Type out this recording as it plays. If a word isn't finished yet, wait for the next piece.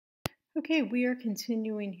Okay, we are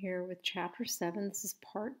continuing here with Chapter 7. This is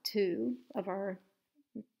Part 2 of our,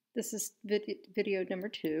 this is video number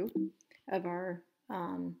 2 of our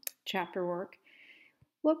chapter work.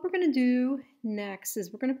 What we're going to do next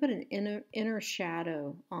is we're going to put an inner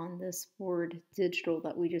shadow on this word digital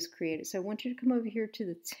that we just created. So I want you to come over here to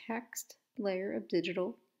the text layer of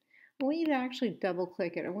digital. I want you to actually double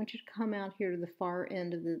click it. I want you to come out here to the far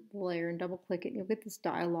end of the layer and double click it, and you'll get this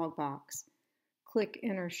dialog box. Click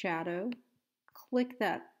inner shadow, click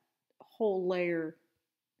that whole layer,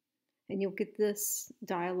 and you'll get this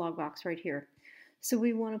dialog box right here. So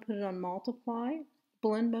we want to put it on multiply,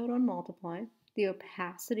 blend mode on multiply, the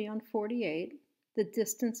opacity on 48, the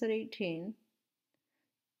distance at 18,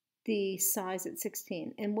 the size at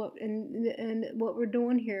 16. And what we're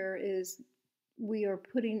doing here is we are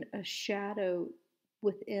putting a shadow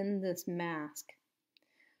within this mask.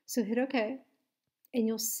 So hit OK, and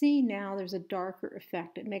you'll see now there's a darker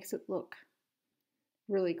effect. It makes it look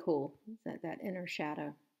really cool, that inner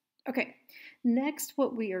shadow. Okay, next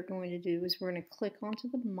what we are going to do is we're going to click onto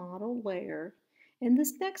the model layer. And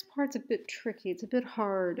this next part's a bit tricky. It's a bit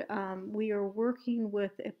hard. We are working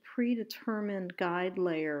with a predetermined guide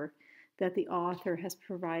layer that the author has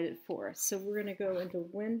provided for us. So we're going to go into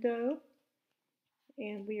Window,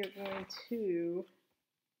 and we are going to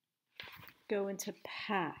go into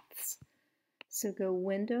Paths. So go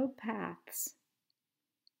Window, Paths,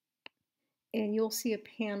 and you'll see a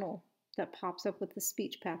panel that pops up with the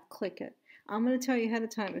speech path. Click it. I'm going to tell you ahead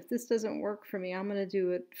of time, if this doesn't work for me, I'm going to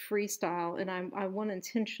do it freestyle, and I want to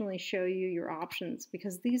intentionally show you your options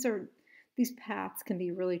because these paths can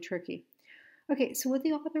be really tricky. Okay, so what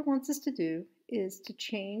the author wants us to do is to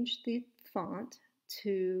change the font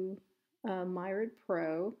to Myrid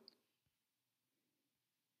Pro.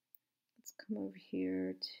 Let's come over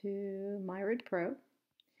here to Myrid Pro,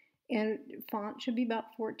 and font should be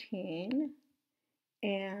about 14,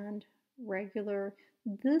 and regular.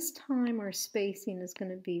 This time our spacing is going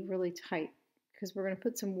to be really tight because we're going to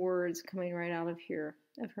put some words coming right out of here,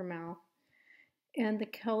 of her mouth. And the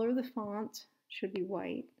color of the font should be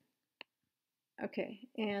white. Okay,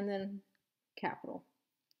 and then capital.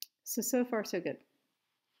 So far so good.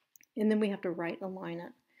 And then we have to right align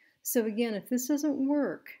it. So again, if this doesn't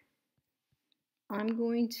work, I'm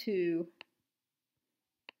going to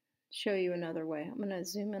show you another way. I'm going to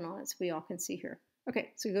zoom in on it so we all can see here.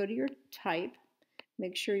 Okay, so go to your type.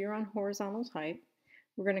 Make sure you're on horizontal type.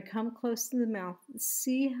 We're going to come close to the mouth.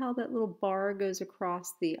 See how that little bar goes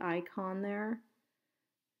across the icon there?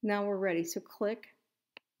 Now we're ready. So click.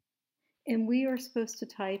 And we are supposed to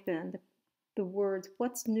type in the words,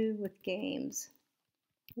 what's new with games?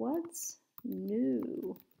 What's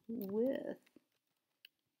new with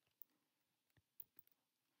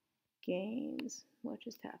games? What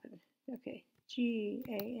just happened? Okay,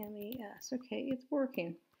 G-A-M-E-S. Okay, it's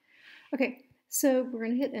working. Okay, so we're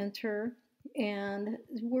going to hit enter, and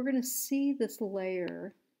we're going to see this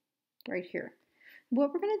layer right here.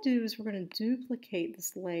 What we're going to do is we're going to duplicate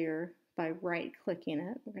this layer by right-clicking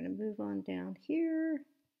it. We're going to move on down here,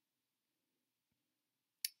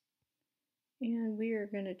 and we are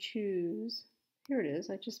going to choose, here it is,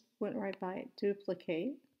 I just went right by it,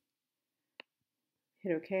 duplicate.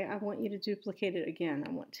 Hit OK. I want you to duplicate it again.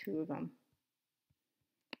 I want 2 of them.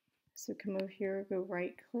 So come over here, go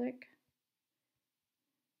right-click,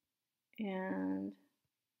 and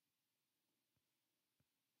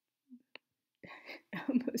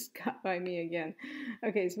almost got by me again.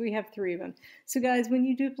 Okay, so we have 3 of them. So guys, when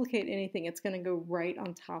you duplicate anything, it's going to go right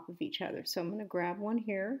on top of each other. So I'm going to grab one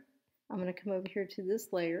here. I'm going to come over here to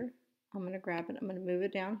this layer. I'm going to grab it. I'm going to move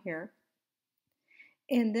it down here.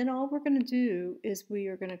 And then all we're going to do is we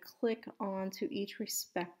are going to click onto each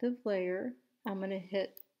respective layer. I'm going to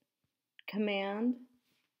hit Command.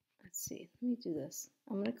 Let's see, let me do this.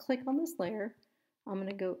 I'm going to click on this layer. I'm going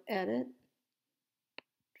to go Edit,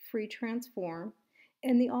 Free Transform.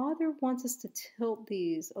 And the author wants us to tilt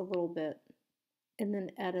these a little bit and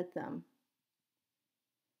then edit them.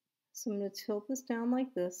 So I'm going to tilt this down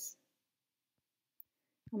like this.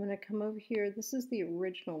 I'm going to come over here. This is the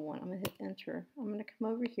original one. I'm going to hit enter. I'm going to come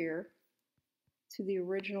over here to the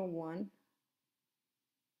original one.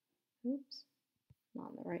 Oops,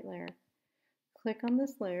 not in the right layer. Click on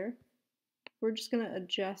this layer. We're just going to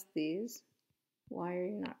adjust these. Why are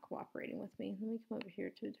you not cooperating with me? Let me come over here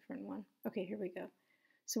to a different one. Okay, here we go.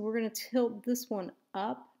 So we're going to tilt this one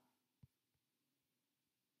up.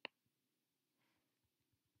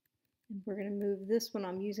 And we're going to move this one.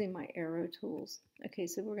 I'm using my arrow tools. Okay,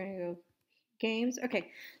 so we're going to go games.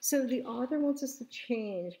 Okay, so the author wants us to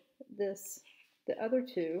change this, the other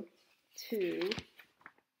 2, to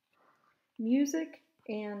music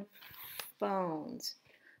and phones.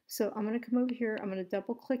 So I'm going to come over here. I'm going to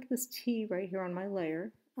double click this T right here on my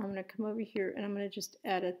layer. I'm going to come over here and I'm going to just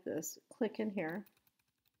edit this. Click in here.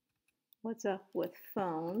 What's up with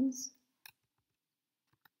phones?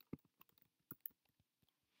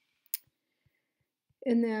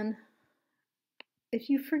 And then if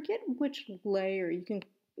you forget which layer, you can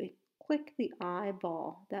click the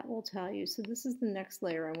eyeball. That will tell you. So this is the next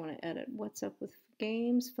layer I want to edit. What's up with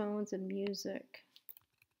games, phones, and music?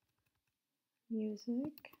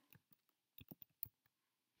 Music.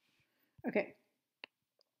 Okay.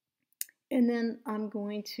 And then I'm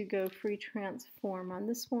going to go free transform on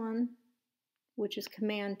this one, which is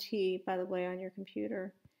Command T, by the way, on your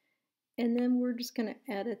computer. And then we're just going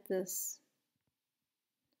to edit this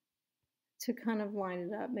to kind of line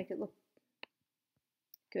it up, make it look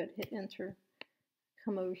good. Hit enter.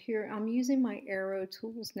 Come over here. I'm using my arrow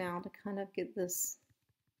tools now to kind of get this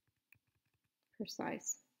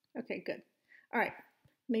precise. Okay, good. All right,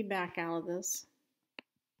 let me back out of this.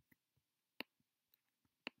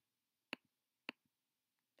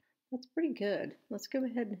 That's pretty good. Let's go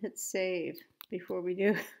ahead and hit save before we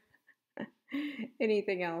do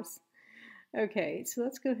anything else. Okay, so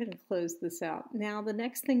let's go ahead and close this out. Now the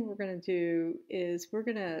next thing we're going to do is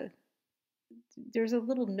there's a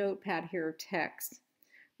little notepad here of text.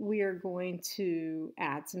 We are going to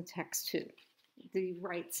add some text to the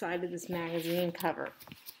right side of this magazine cover.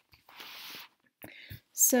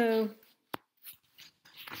 So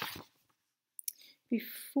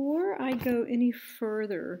before I go any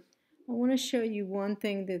further, I want to show you one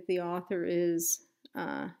thing that the author is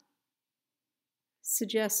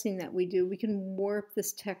suggesting that we do. We can warp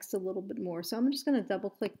this text a little bit more. So I'm just going to double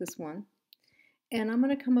click this one. And I'm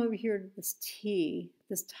going to come over here to this T,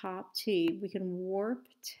 this top T. We can warp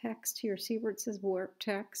text here. See where it says warp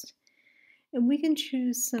text? And we can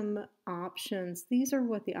choose some options. These are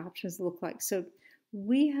what the options look like. So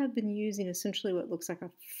we have been using essentially what looks like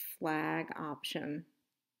a flag option.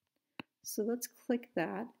 So let's click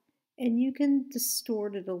that. And you can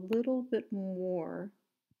distort it a little bit more.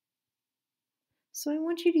 So I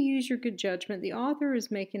want you to use your good judgment. The author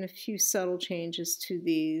is making a few subtle changes to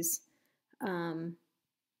these. And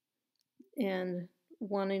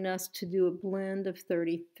wanting us to do a blend of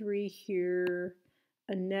 33 here,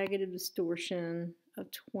 a negative distortion of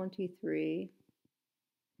 23,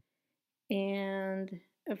 and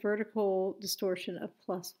a vertical distortion of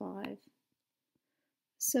 +5.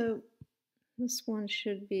 So this one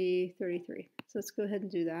should be 33. So let's go ahead and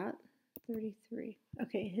do that. 33.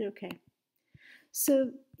 Okay, hit OK. So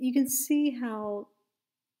you can see how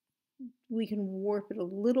we can warp it a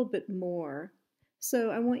little bit more.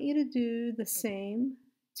 So I want you to do the same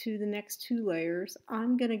to the next two layers.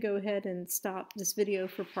 I'm going to go ahead and stop this video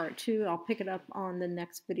for part 2. I'll pick it up on the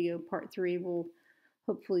next video, part 3. We'll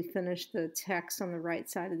hopefully finish the text on the right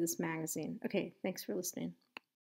side of this magazine. Okay, thanks for listening.